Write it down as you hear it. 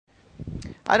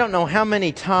I don't know how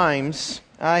many times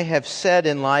I have said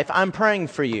in life, I'm praying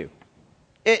for you.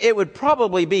 It would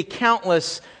probably be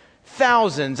countless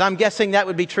thousands. I'm guessing that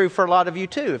would be true for a lot of you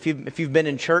too. If you've been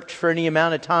in church for any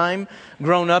amount of time,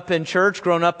 grown up in church,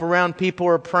 grown up around people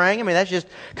who are praying. I mean, that's just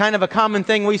kind of a common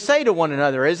thing we say to one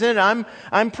another, isn't it?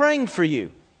 I'm praying for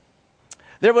you.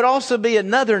 There would also be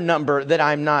another number that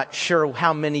I'm not sure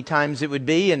how many times it would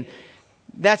be, and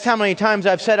that's how many times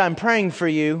I've said I'm praying for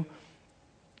you,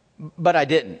 but I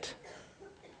didn't.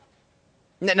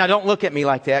 Now, don't look at me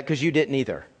like that, because you didn't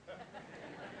either.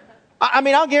 I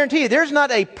mean, I'll guarantee you, there's not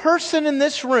a person in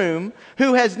this room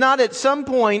who has not at some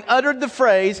point uttered the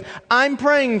phrase, I'm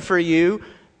praying for you,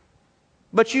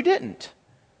 but you didn't.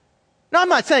 Now, I'm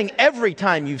not saying every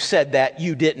time you've said that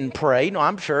you didn't pray. No,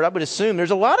 I'm sure, I would assume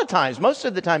there's a lot of times, most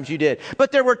of the times you did,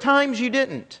 but there were times you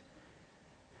didn't.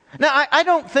 Now, I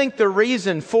don't think the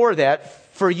reason for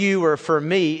that, for you or for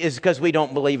me, is because we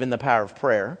don't believe in the power of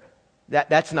prayer.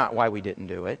 That's not why we didn't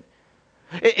do it.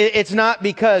 It's not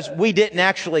because we didn't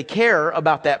actually care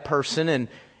about that person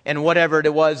and whatever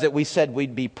it was that we said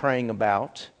we'd be praying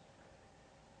about.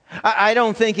 I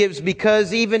don't think it was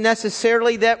because even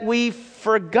necessarily that we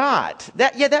forgot.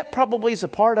 That probably is a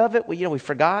part of it. We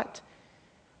forgot.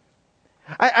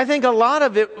 I think a lot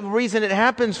of it, the reason it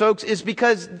happens, folks, is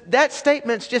because that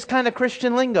statement's just kind of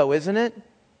Christian lingo, isn't it?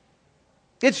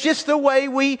 It's just the way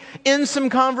we end some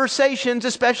conversations,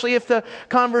 especially if the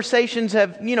conversations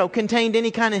have, contained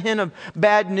any kind of hint of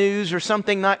bad news or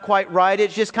something not quite right.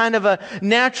 It's just kind of a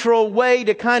natural way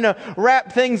to kind of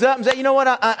wrap things up and say, you know what,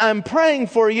 I'm praying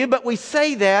for you. But we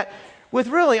say that with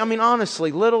really,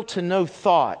 honestly, little to no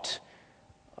thought,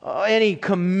 any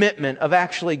commitment of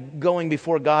actually going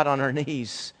before God on our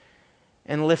knees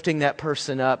and lifting that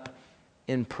person up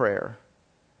in prayer.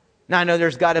 Now, I know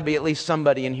there's got to be at least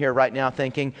somebody in here right now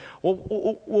thinking,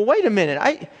 well, wait a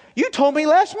minute. You told me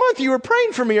last month you were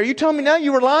praying for me. Are you telling me now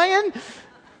you were lying?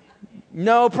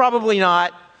 No, probably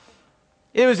not.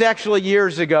 It was actually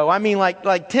years ago.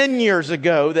 Like 10 years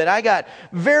ago that I got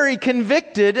very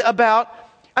convicted about,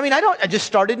 I just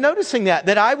started noticing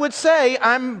that I would say,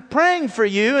 I'm praying for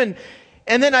you. And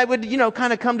then I would,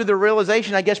 kind of come to the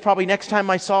realization, I guess probably next time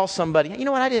I saw somebody, you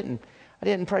know what, I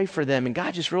didn't pray for them. And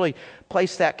God just really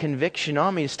placed that conviction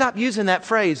on me to stop using that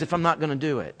phrase if I'm not going to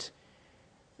do it.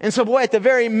 And so, boy, at the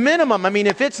very minimum,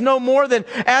 if it's no more than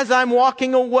as I'm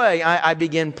walking away, I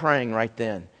begin praying right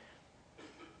then.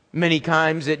 Many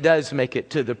times it does make it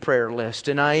to the prayer list,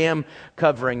 and I am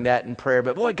covering that in prayer.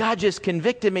 But boy, God just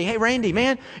convicted me. Hey, Randy,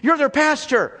 man, you're their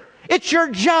pastor. It's your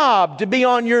job to be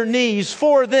on your knees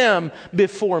for them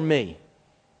before me.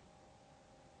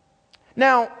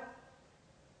 Now,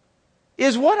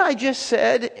 is what I just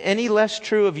said any less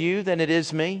true of you than it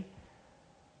is me?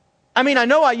 I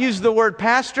know I use the word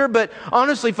pastor, but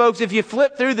honestly, folks, if you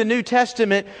flip through the New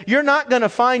Testament, you're not going to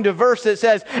find a verse that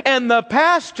says, and the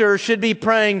pastor should be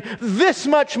praying this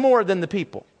much more than the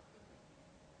people.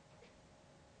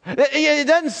 It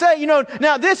doesn't say,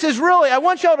 now this is really, I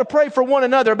want y'all to pray for one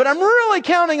another, but I'm really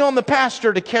counting on the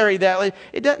pastor to carry that.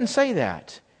 It doesn't say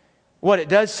that. What it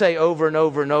does say over and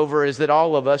over and over is that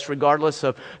all of us, regardless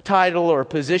of title or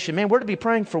position, man, we're to be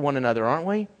praying for one another, aren't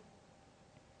we?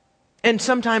 And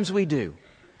sometimes we do.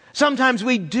 Sometimes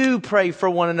we do pray for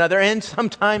one another, and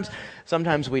sometimes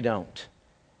we don't.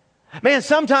 Man,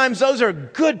 sometimes those are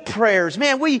good prayers.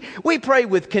 Man, we pray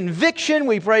with conviction.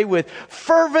 We pray with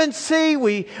fervency.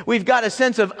 We've got a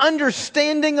sense of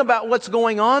understanding about what's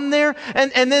going on there.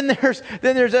 And then there's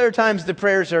other times the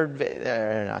prayers are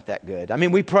not that good.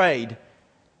 We prayed,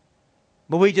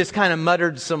 but we just kind of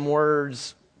muttered some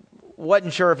words.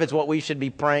 Wasn't sure if it's what we should be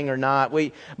praying or not.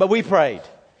 But we prayed.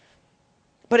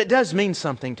 But it does mean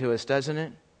something to us, doesn't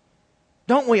it?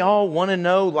 Don't we all want to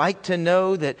know, like to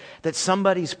know that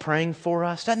somebody's praying for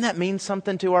us? Doesn't that mean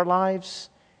something to our lives?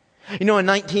 In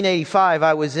 1985,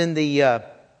 I was in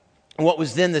what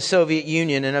was then the Soviet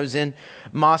Union, and I was in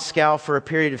Moscow for a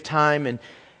period of time. And,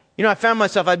 I found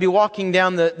myself, I'd be walking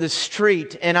down the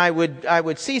street, and I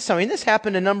would see something. This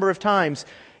happened a number of times.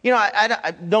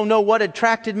 I don't know what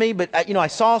attracted me, but, I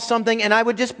saw something, and I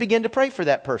would just begin to pray for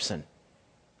that person.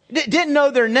 Didn't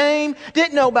know their name,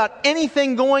 didn't know about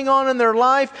anything going on in their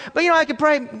life. But, I could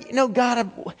pray,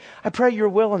 God, I pray your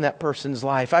will in that person's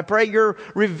life. I pray you're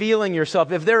revealing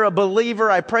yourself. If they're a believer,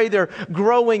 I pray they're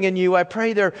growing in you. I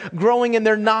pray they're growing in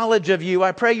their knowledge of you.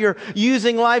 I pray you're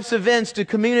using life's events to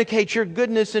communicate your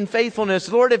goodness and faithfulness.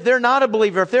 Lord, if they're not a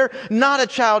believer, if they're not a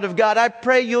child of God, I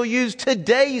pray you'll use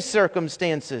today's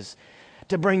circumstances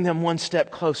to bring them one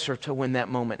step closer to when that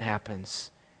moment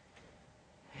happens.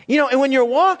 And when you're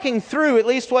walking through, at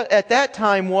least what at that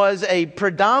time was a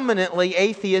predominantly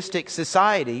atheistic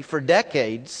society for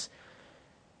decades,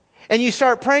 and you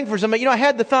start praying for somebody, I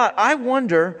had the thought, I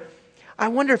wonder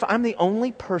if I'm the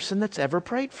only person that's ever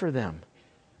prayed for them.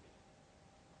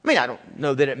 I don't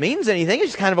know that it means anything. It's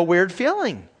just kind of a weird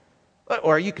feeling.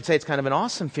 Or you could say it's kind of an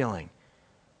awesome feeling.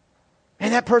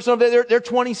 And that person over there, they're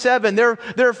 27,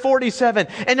 they're 47.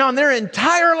 And on their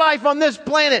entire life on this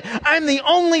planet, I'm the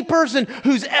only person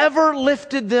who's ever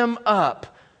lifted them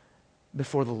up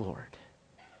before the Lord.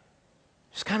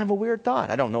 It's kind of a weird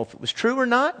thought. I don't know if it was true or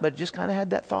not, but just kind of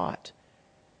had that thought.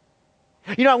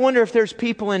 I wonder if there's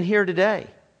people in here today.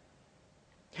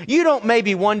 You don't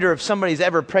maybe wonder if somebody's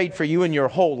ever prayed for you in your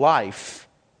whole life.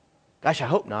 Gosh, I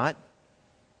hope not.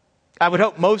 I would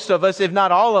hope most of us, if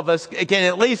not all of us, can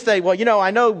at least say, well, I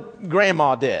know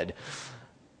Grandma did.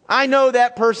 I know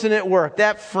that person at work,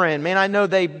 that friend, man, I know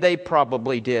they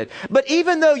probably did. But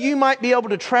even though you might be able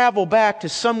to travel back to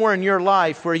somewhere in your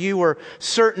life where you were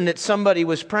certain that somebody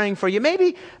was praying for you,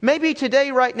 maybe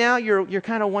today, right now, you're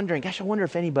kind of wondering, gosh, I wonder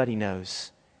if anybody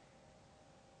knows.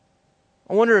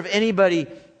 I wonder if anybody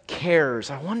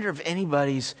cares. I wonder if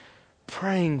anybody's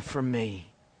praying for me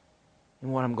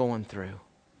and what I'm going through.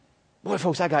 Boy,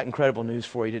 folks, I got incredible news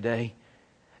for you today.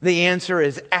 The answer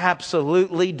is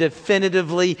absolutely,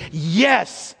 definitively,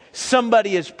 yes,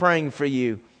 somebody is praying for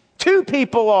you. 2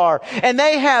 people are, and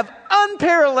they have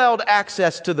unparalleled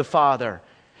access to the Father.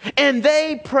 And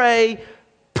they pray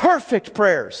perfect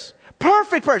prayers.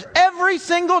 Perfect prayers every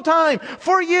single time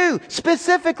for you,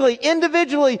 specifically,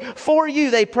 individually for you.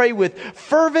 They pray with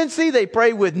fervency. They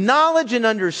pray with knowledge and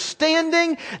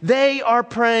understanding. They are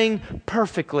praying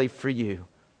perfectly for you.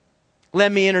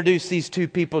 Let me introduce these 2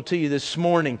 people to you this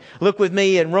morning. Look with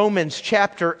me in Romans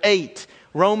chapter 8.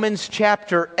 Romans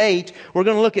chapter 8. We're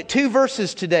going to look at 2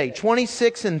 verses today,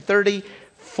 26 and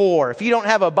 34. If you don't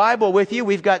have a Bible with you,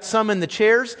 we've got some in the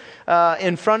chairs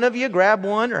in front of you. Grab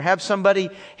one or have somebody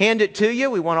hand it to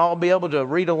you. We want to all be able to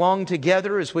read along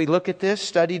together as we look at this,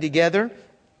 study together.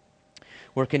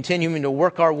 We're continuing to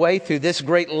work our way through this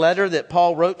great letter that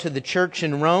Paul wrote to the church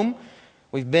in Rome.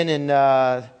 We've been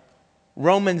in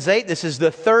Romans 8. This is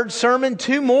the 3rd sermon.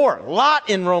 2 more. A lot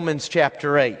in Romans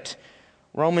chapter 8.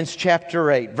 Romans chapter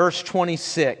 8, verse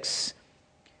 26.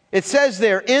 It says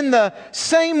there, in the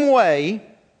same way,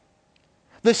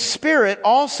 the Spirit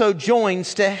also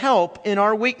joins to help in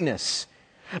our weakness,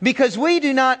 because we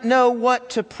do not know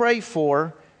what to pray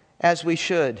for as we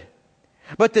should.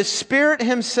 But the Spirit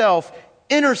Himself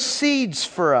intercedes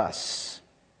for us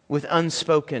with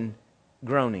unspoken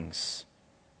groanings.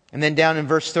 And then down in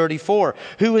verse 34,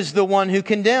 who is the one who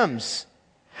condemns?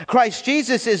 Christ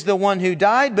Jesus is the one who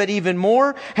died, but even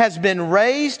more has been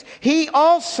raised. He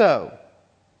also,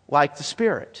 like the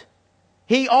Spirit,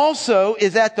 He also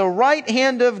is at the right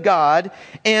hand of God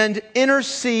and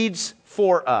intercedes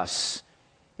for us.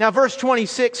 Now, verse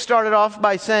 26 started off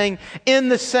by saying, in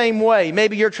the same way.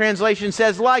 Maybe your translation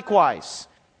says likewise.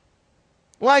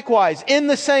 Likewise, in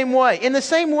the same way. In the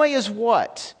same way as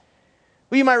what?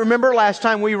 Well, you might remember last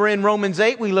time we were in Romans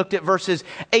 8, we looked at verses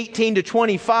 18 to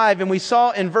 25, and we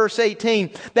saw in verse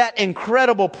 18 that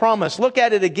incredible promise. Look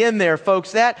at it again there,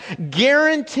 folks. That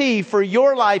guarantee for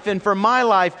your life and for my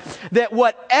life that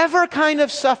whatever kind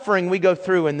of suffering we go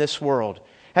through in this world.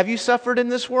 Have you suffered in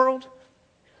this world?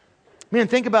 Man,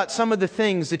 think about some of the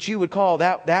things that you would call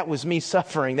that was me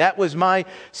suffering. That was my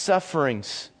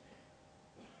sufferings.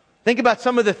 Think about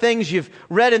some of the things you've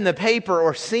read in the paper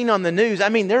or seen on the news. I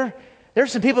mean,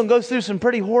 there's some people who go through some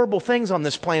pretty horrible things on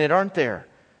this planet, aren't there?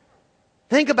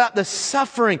 Think about the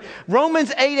suffering.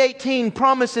 Romans 8:18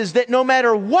 promises that no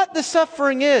matter what the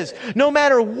suffering is, no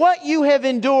matter what you have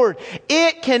endured,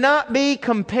 it cannot be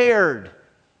compared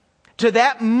to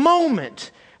that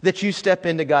moment that you step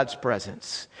into God's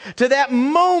presence. To that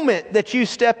moment that you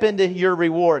step into your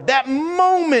reward. That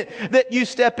moment that you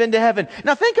step into heaven.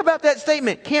 Now think about that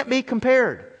statement. Can't be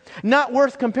compared. Not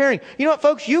worth comparing. You know what,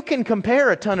 folks? You can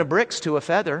compare a ton of bricks to a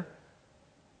feather.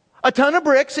 A ton of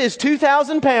bricks is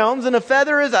 2,000 pounds and a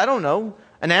feather is, I don't know,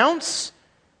 an ounce.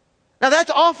 Now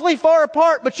that's awfully far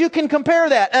apart, but you can compare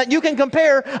that. You can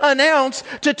compare an ounce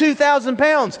to 2,000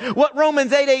 pounds. What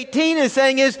Romans 8:18 is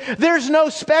saying is there's no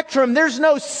spectrum, there's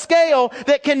no scale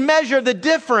that can measure the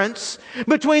difference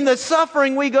between the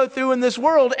suffering we go through in this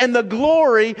world and the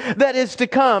glory that is to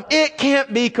come. It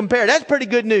can't be compared. That's pretty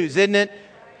good news, isn't it?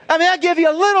 I mean, I give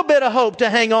you a little bit of hope to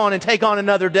hang on and take on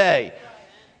another day.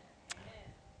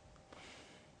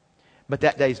 But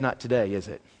that day's not today, is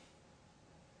it?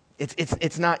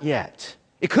 It's not yet.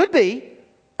 It could be.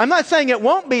 I'm not saying it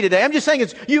won't be today. I'm just saying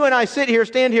it's you and I stand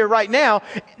here right now.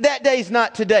 That day's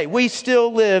not today. We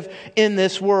still live in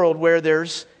this world where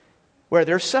there's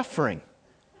suffering.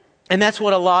 And that's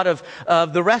what a lot of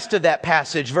the rest of that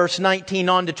passage, verse 19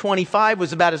 on to 25,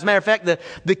 was about. As a matter of fact,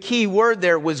 the key word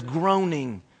there was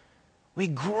groaning. We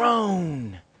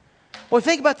groan. Well,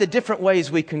 think about the different ways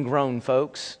we can groan,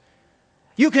 folks.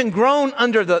 You can groan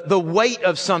under the weight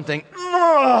of something.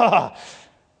 Ugh!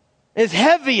 It's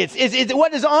heavy. It's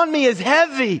what is on me is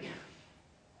heavy.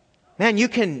 Man, you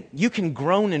can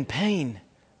groan in pain.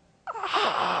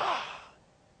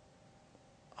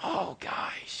 Oh,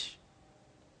 gosh.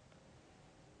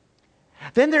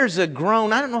 Then there's a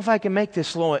groan. I don't know if I can make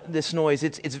this noise.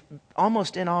 It's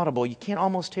almost inaudible. You can't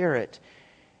almost hear it.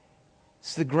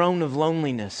 It's the groan of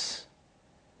loneliness.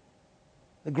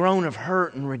 The groan of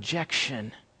hurt and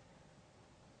rejection.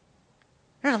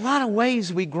 There are a lot of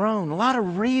ways we groan, a lot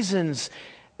of reasons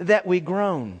that we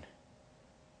groan.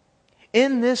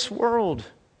 In this world,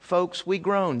 folks, we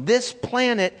groan. This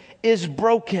planet is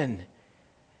broken.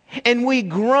 And we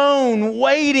groan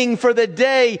waiting for the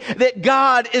day that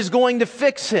God is going to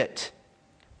fix it.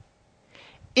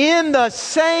 In the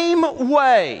same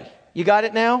way, you got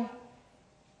it now?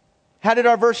 How did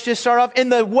our verse just start off? In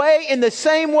the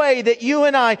same way that you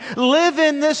and I live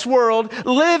in this world,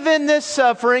 live in this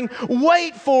suffering,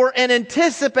 wait for and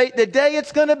anticipate the day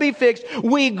it's going to be fixed,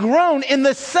 we groan in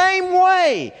the same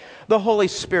way the Holy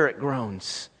Spirit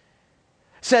groans.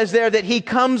 It says there that He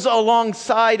comes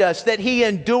alongside us, that He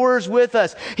endures with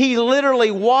us. He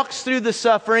literally walks through the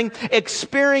suffering,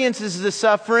 experiences the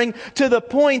suffering to the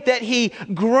point that He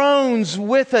groans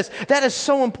with us. That is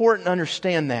so important to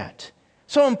understand that.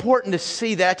 So important to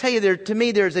see that. I tell you, to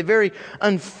me, there's a very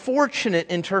unfortunate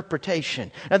interpretation.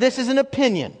 Now, this is an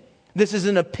opinion. This is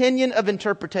an opinion of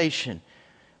interpretation.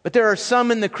 But there are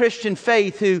some in the Christian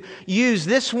faith who use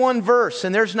this one verse,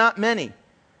 and there's not many.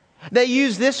 They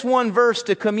use this one verse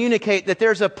to communicate that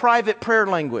there's a private prayer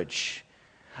language.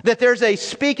 That there's a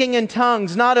speaking in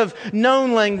tongues, not of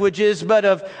known languages, but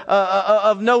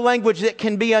of no language that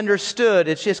can be understood.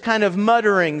 It's just kind of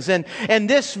mutterings. And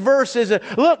this verse is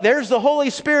look, there's the Holy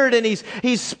Spirit and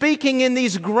He's speaking in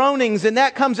these groanings, and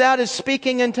that comes out as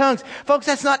speaking in tongues. Folks,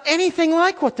 that's not anything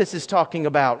like what this is talking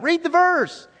about. Read the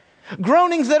verse.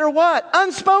 Groanings that are what?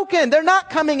 Unspoken. They're not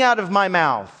coming out of my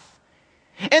mouth.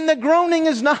 And the groaning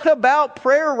is not about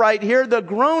prayer right here. The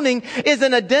groaning is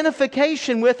an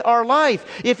identification with our life.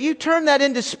 If you turn that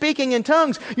into speaking in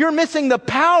tongues, you're missing the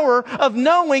power of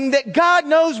knowing that God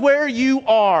knows where you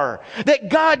are. That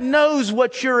God knows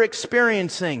what you're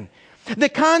experiencing. The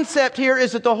concept here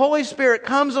is that the Holy Spirit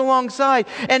comes alongside,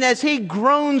 and as He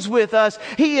groans with us,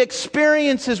 He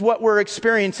experiences what we're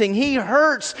experiencing. He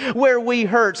hurts where we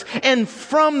hurt. And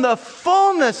from the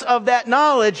fullness of that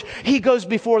knowledge, He goes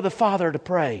before the Father to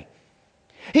pray.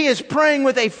 He is praying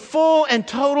with a full and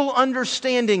total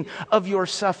understanding of your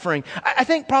suffering. I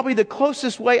think probably the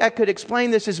closest way I could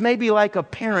explain this is maybe like a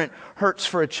parent hurts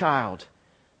for a child.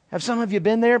 Have some of you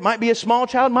been there? It might be a small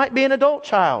child, might be an adult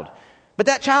child. But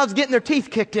that child's getting their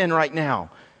teeth kicked in right now.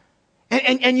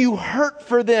 And you hurt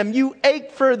for them. You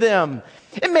ache for them.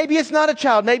 And maybe it's not a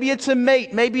child. Maybe it's a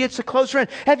mate. Maybe it's a close friend.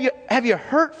 Have you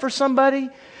hurt for somebody?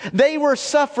 They were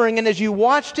suffering, and as you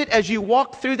watched it, as you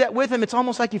walked through that with them, it's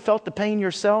almost like you felt the pain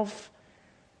yourself.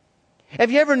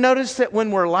 Have you ever noticed that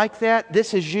when we're like that,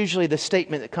 this is usually the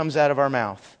statement that comes out of our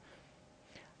mouth?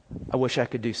 I wish I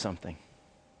could do something.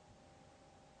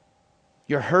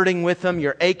 You're hurting with them,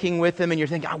 you're aching with them, and you're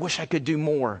thinking, I wish I could do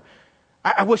more.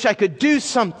 I wish I could do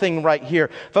something right here.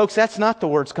 Folks, that's not the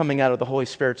words coming out of the Holy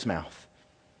Spirit's mouth.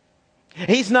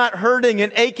 He's not hurting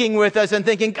and aching with us and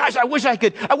thinking, gosh, I wish I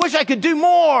could do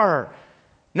more.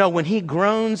 No, when He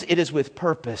groans, it is with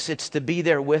purpose. It's to be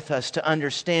there with us, to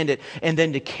understand it, and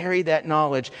then to carry that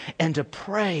knowledge and to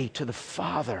pray to the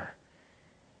Father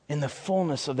in the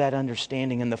fullness of that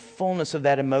understanding and the fullness of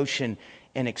that emotion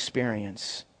and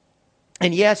experience.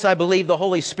 And yes, I believe the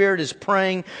Holy Spirit is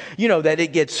praying, that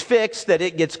it gets fixed, that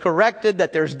it gets corrected,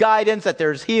 that there's guidance, that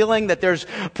there's healing, that there's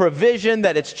provision,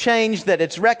 that it's changed, that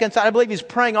it's reconciled. I believe He's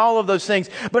praying all of those things.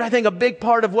 But I think a big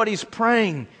part of what He's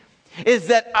praying is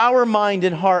that our mind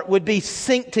and heart would be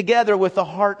synced together with the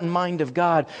heart and mind of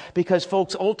God. Because,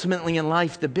 folks, ultimately in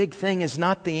life, the big thing is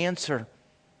not the answer.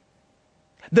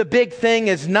 The big thing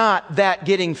is not that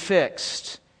getting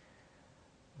fixed.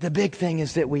 The big thing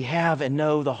is that we have and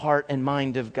know the heart and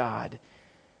mind of God.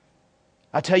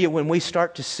 I tell you, when we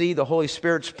start to see the Holy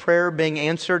Spirit's prayer being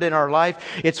answered in our life,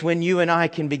 it's when you and I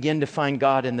can begin to find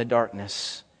God in the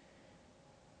darkness.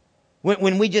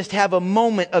 When we just have a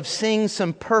moment of seeing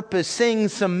some purpose, seeing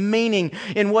some meaning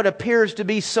in what appears to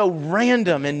be so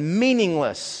random and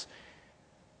meaningless.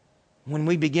 When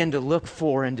we begin to look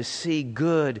for and to see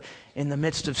good in the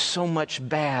midst of so much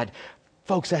bad,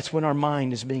 folks, that's when our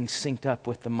mind is being synced up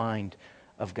with the mind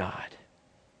of God.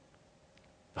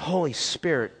 The Holy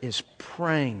Spirit is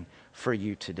praying for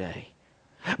you today.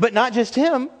 But not just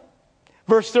Him.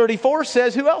 Verse 34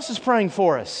 says, who else is praying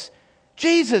for us?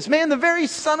 Jesus, man, the very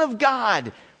Son of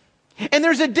God. And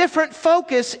there's a different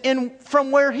focus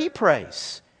from where He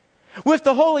prays. With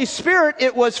the Holy Spirit,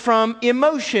 it was from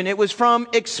emotion. It was from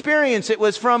experience. It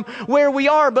was from where we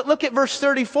are. But look at verse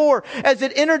 34. As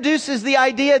it introduces the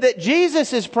idea that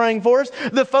Jesus is praying for us,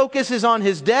 the focus is on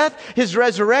His death, His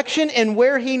resurrection, and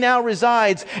where He now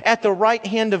resides at the right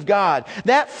hand of God.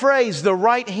 That phrase, the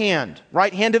right hand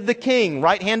of the King,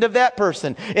 right hand of that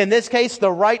person. In this case, the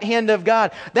right hand of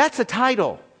God. That's a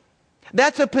title.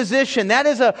 That's a position. That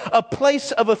is a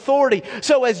place of authority.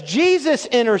 So as Jesus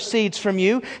intercedes from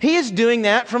you, He is doing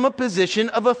that from a position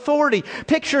of authority.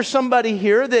 Picture somebody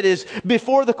here that is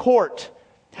before the court.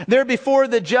 They're before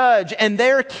the judge, and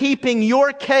they're keeping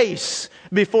your case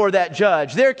before that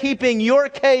judge. They're keeping your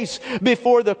case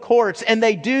before the courts, and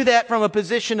they do that from a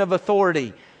position of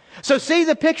authority. So see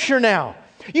the picture now.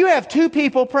 You have two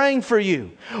people praying for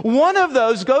you. One of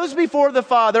those goes before the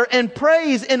Father and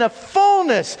prays in a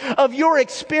fullness of your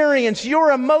experience,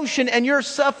 your emotion, and your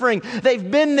suffering.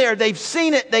 They've been there, they've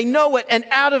seen it, they know it, and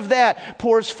out of that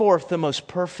pours forth the most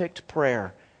perfect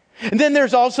prayer. And then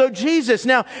there's also Jesus.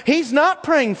 Now, He's not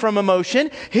praying from emotion.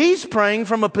 He's praying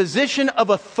from a position of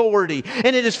authority.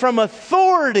 And it is from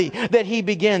authority that He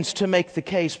begins to make the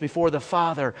case before the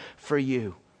Father for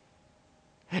you.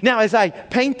 Now, as I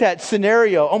paint that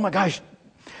scenario, oh my gosh,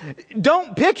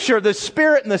 don't picture the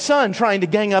Spirit and the Son trying to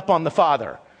gang up on the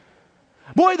Father.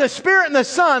 Boy, the Spirit and the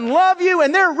Son love you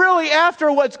and they're really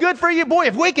after what's good for you. Boy,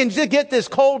 if we can just get this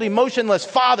cold, emotionless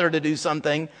Father to do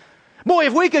something. Boy,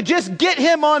 if we could just get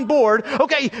Him on board.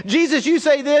 Okay, Jesus, you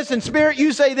say this, and Spirit,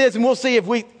 you say this, and we'll see if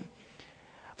we...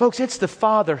 Folks, it's the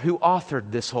Father who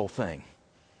authored this whole thing.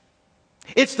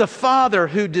 It's the Father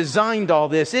who designed all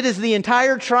this. It is the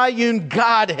entire triune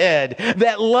Godhead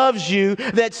that loves you,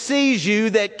 that sees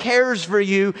you, that cares for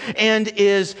you, and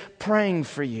is praying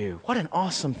for you. What an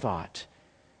awesome thought.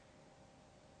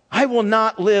 I will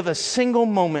not live a single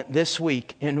moment this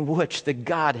week in which the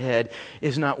Godhead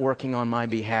is not working on my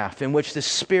behalf, in which the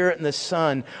Spirit and the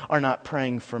Son are not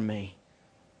praying for me.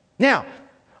 Now,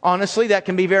 honestly, that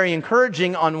can be very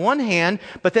encouraging on one hand,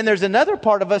 but then there's another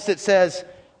part of us that says,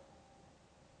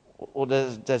 well,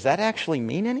 does that actually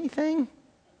mean anything?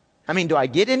 I mean, do I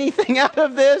get anything out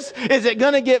of this? Is it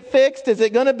going to get fixed? Is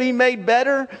it going to be made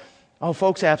better? Oh,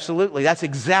 folks, absolutely. That's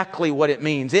exactly what it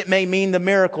means. It may mean the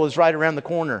miracle is right around the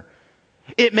corner.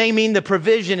 It may mean the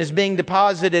provision is being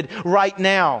deposited right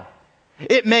now.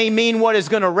 It may mean what is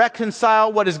going to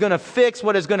reconcile, what is going to fix,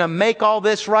 what is going to make all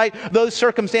this right. Those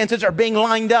circumstances are being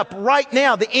lined up right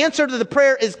now. The answer to the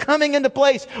prayer is coming into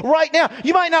place right now.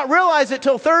 You might not realize it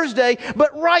till Thursday,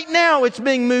 but right now it's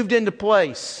being moved into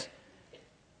place.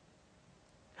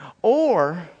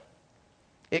 Or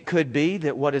it could be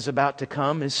that what is about to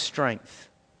come is strength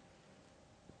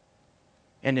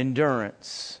and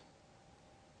endurance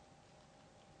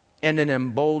and an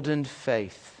emboldened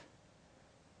faith.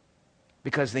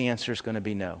 Because the answer is going to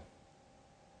be no.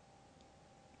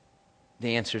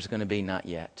 The answer is going to be not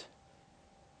yet.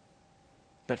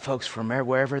 But folks, from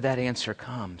wherever that answer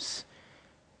comes,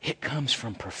 it comes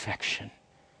from perfection.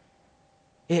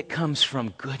 It comes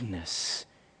from goodness.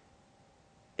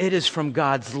 It is from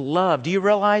God's love. Do you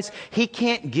realize He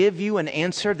can't give you an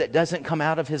answer that doesn't come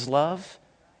out of His love?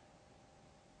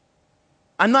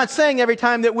 I'm not saying every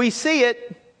time that we see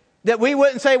it, that we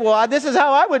wouldn't say, well, this is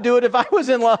how I would do it if I was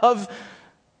in love.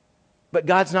 But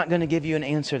God's not going to give you an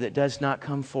answer that does not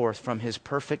come forth from His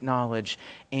perfect knowledge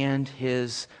and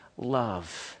His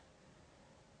love.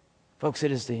 Folks, it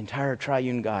is the entire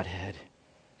triune Godhead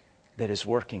that is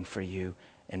working for you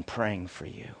and praying for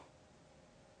you.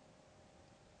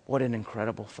 What an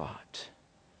incredible thought.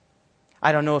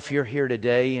 I don't know if you're here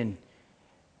today and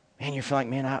man, you're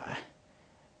feeling like, man,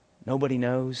 nobody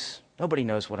knows. Nobody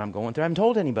knows what I'm going through. I haven't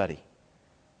told anybody.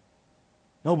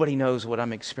 Nobody knows what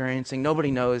I'm experiencing.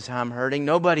 Nobody knows how I'm hurting.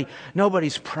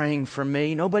 Nobody's praying for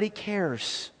me. Nobody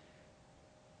cares.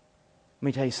 Let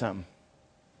me tell you something.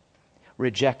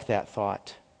 Reject that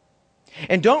thought.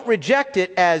 And don't reject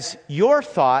it as your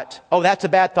thought. Oh, that's a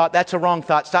bad thought. That's a wrong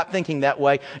thought. Stop thinking that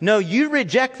way. No, you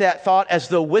reject that thought as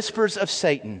the whispers of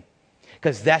Satan,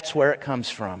 because that's where it comes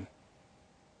from.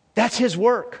 That's his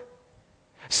work.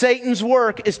 Satan's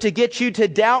work is to get you to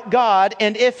doubt God,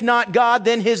 and if not God,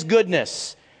 then His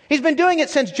goodness. He's been doing it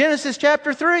since Genesis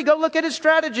chapter 3. Go look at his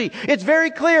strategy. It's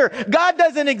very clear. God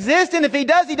doesn't exist, and if He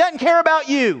does, He doesn't care about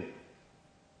you.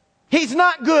 He's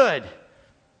not good.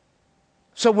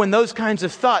 So when those kinds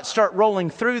of thoughts start rolling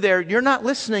through there, you're not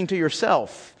listening to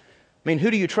yourself. I mean,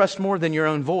 who do you trust more than your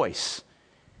own voice?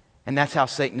 And that's how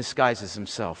Satan disguises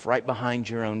himself, right behind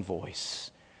your own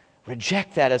voice.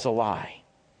 Reject that as a lie.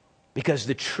 Because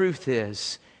the truth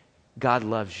is, God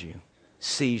loves you,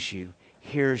 sees you,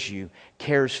 hears you,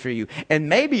 cares for you. And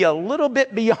maybe a little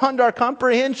bit beyond our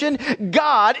comprehension,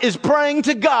 God is praying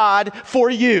to God for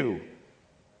you.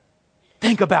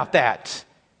 Think about that.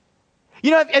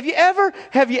 You know, have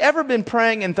you ever been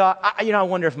praying and thought, I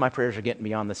wonder if my prayers are getting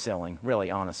beyond the ceiling,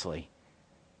 really, honestly?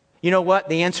 You know what?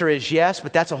 The answer is yes,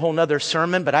 but that's a whole nother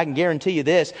sermon. But I can guarantee you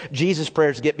this, Jesus'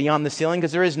 prayers get beyond the ceiling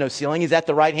because there is no ceiling. He's at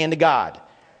the right hand of God.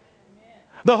 Amen.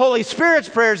 The Holy Spirit's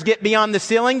prayers get beyond the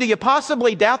ceiling. Do you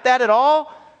possibly doubt that at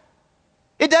all?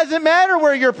 It doesn't matter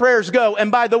where your prayers go.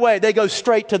 And by the way, they go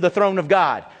straight to the throne of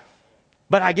God.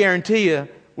 But I guarantee you,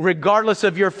 regardless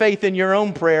of your faith in your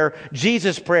own prayer,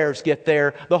 Jesus' prayers get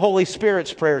there. The Holy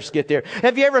Spirit's prayers get there.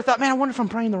 Have you ever thought, man, I wonder if I'm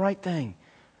praying the right thing?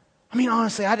 I mean,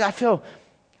 honestly, I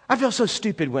feel so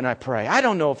stupid when I pray. I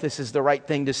don't know if this is the right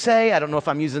thing to say. I don't know if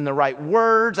I'm using the right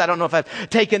words. I don't know if I've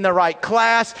taken the right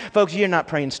class. Folks, you're not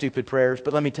praying stupid prayers,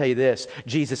 but let me tell you this.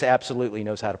 Jesus absolutely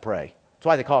knows how to pray. That's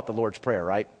why they call it the Lord's Prayer,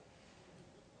 right?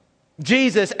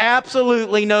 Jesus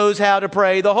absolutely knows how to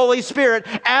pray. The Holy Spirit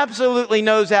absolutely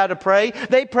knows how to pray.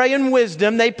 They pray in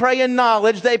wisdom. They pray in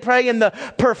knowledge. They pray in the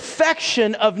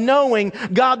perfection of knowing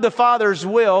God the Father's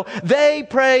will. They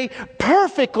pray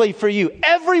perfectly for you.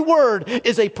 Every word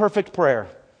is a perfect prayer.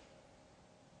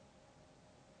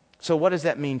 So what does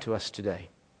that mean to us today?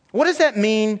 What does that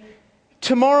mean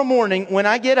tomorrow morning when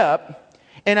I get up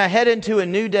and I head into a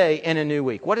new day and a new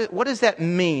week? What does that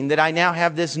mean that I now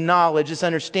have this knowledge, this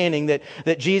understanding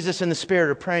that Jesus and the Spirit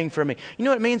are praying for me? You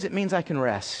know what it means? It means I can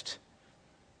rest.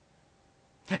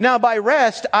 Now, by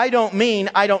rest, I don't mean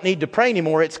I don't need to pray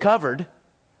anymore. It's covered.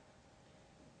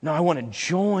 No, I want to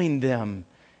join them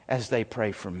as they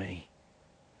pray for me.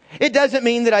 It doesn't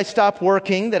mean that I stop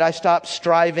working, that I stop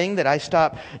striving, that I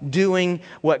stop doing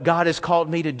what God has called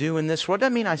me to do in this world. It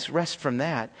doesn't mean I rest from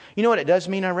that. You know what it does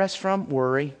mean I rest from?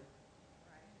 Worry.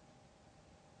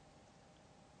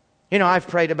 You know, I've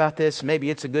prayed about this. Maybe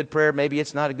it's a good prayer. Maybe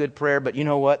it's not a good prayer. But you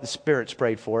know what? The Spirit's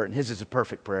prayed for it, and His is a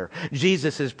perfect prayer.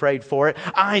 Jesus has prayed for it.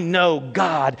 I know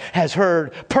God has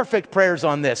heard perfect prayers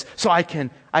on this, so I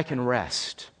can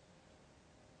rest.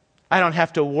 I don't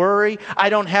have to worry. I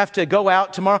don't have to go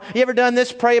out tomorrow. You ever done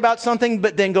this? Pray about something,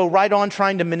 but then go right on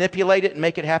trying to manipulate it and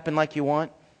make it happen like you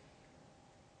want?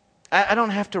 I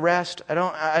don't have to rest. I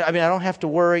don't have to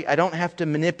worry. I don't have to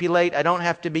manipulate. I don't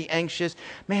have to be anxious.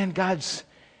 Man, God's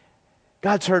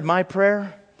heard my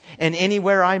prayer, and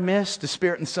anywhere I missed, the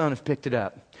Spirit and Son have picked it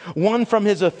up. One from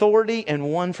His authority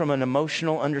and one from an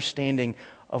emotional understanding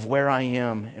of where I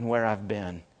am and where I've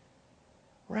been.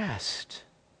 Rest.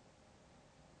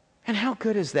 And how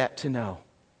good is that to know?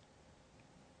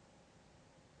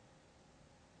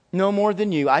 No more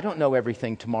than you. I don't know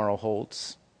everything tomorrow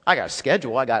holds. I got a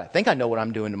schedule. I think I know what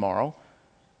I'm doing tomorrow.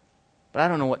 But I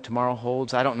don't know what tomorrow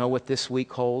holds. I don't know what this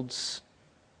week holds.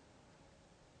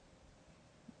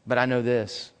 But I know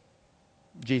this.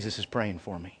 Jesus is praying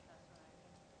for me.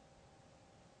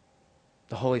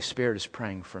 The Holy Spirit is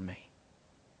praying for me.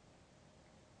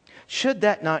 Should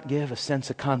that not give a sense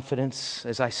of confidence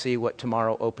as I see what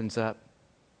tomorrow opens up?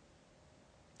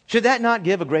 Should that not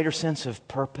give a greater sense of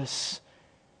purpose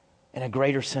and a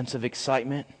greater sense of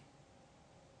excitement?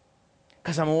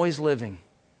 Because I'm always living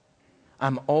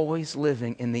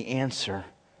in the answer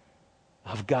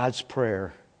of God's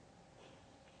prayer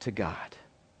to God.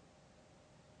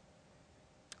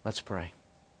 Let's pray.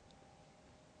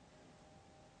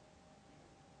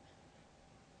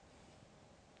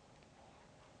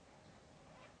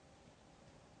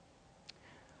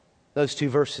 Those two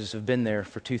verses have been there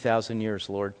for 2,000 years,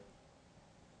 Lord.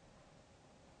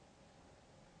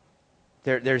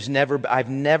 I've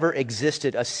never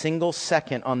existed a single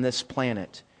second on this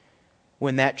planet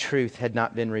when that truth had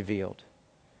not been revealed.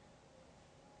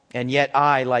 And yet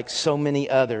I, like so many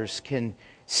others, can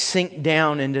sink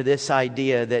down into this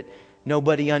idea that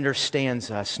nobody understands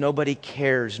us, nobody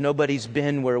cares, nobody's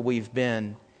been where we've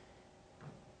been.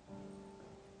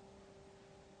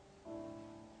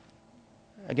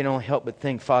 I can only help but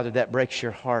think, Father, that breaks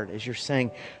your heart as you're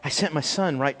saying, I sent my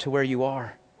Son right to where you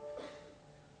are.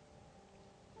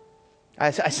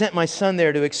 I sent my son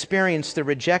there to experience the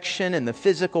rejection and the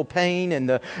physical pain and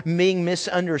the being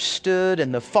misunderstood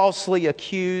and the falsely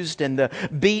accused and the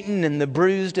beaten and the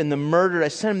bruised and the murdered. I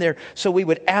sent him there so we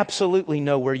would absolutely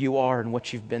know where you are and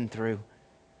what you've been through.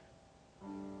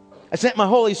 I sent my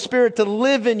Holy Spirit to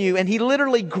live in you, and He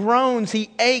literally groans, He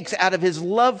aches out of His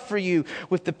love for you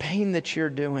with the pain that you're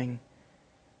doing.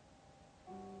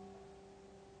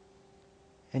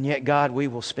 And yet, God, we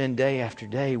will spend day after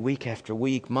day, week after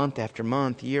week, month after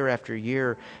month, year after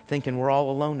year, thinking we're all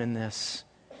alone in this.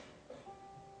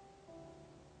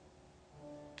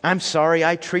 I'm sorry,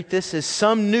 I treat this as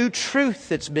some new truth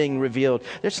that's being revealed.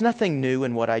 There's nothing new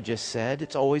in what I just said.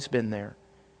 It's always been there.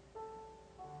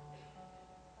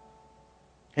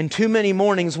 And too many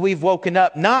mornings we've woken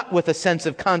up not with a sense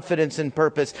of confidence and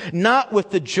purpose, not with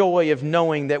the joy of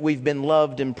knowing that we've been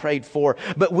loved and prayed for,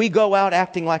 but we go out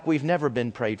acting like we've never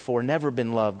been prayed for, never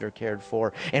been loved or cared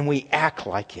for, and we act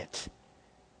like it.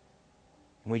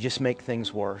 And we just make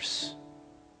things worse.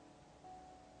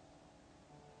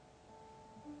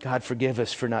 God, forgive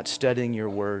us for not studying your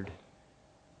word,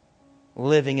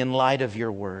 living in light of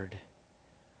your word.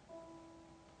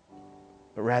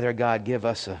 But rather, God, give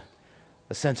us a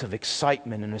sense of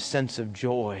excitement and a sense of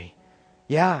joy.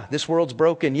 Yeah, this world's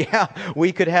broken. Yeah,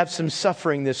 we could have some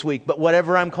suffering this week, but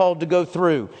whatever I'm called to go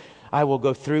through, I will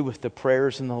go through with the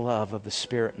prayers and the love of the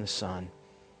Spirit and the Son.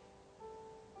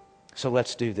 So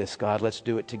let's do this, God. Let's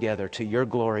do it together to your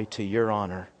glory, to your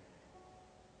honor.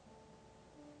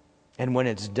 And when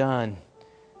it's done,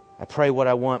 I pray what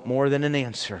I want more than an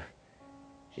answer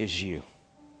is you.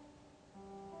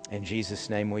 In Jesus'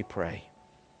 name we pray.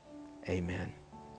 Amen.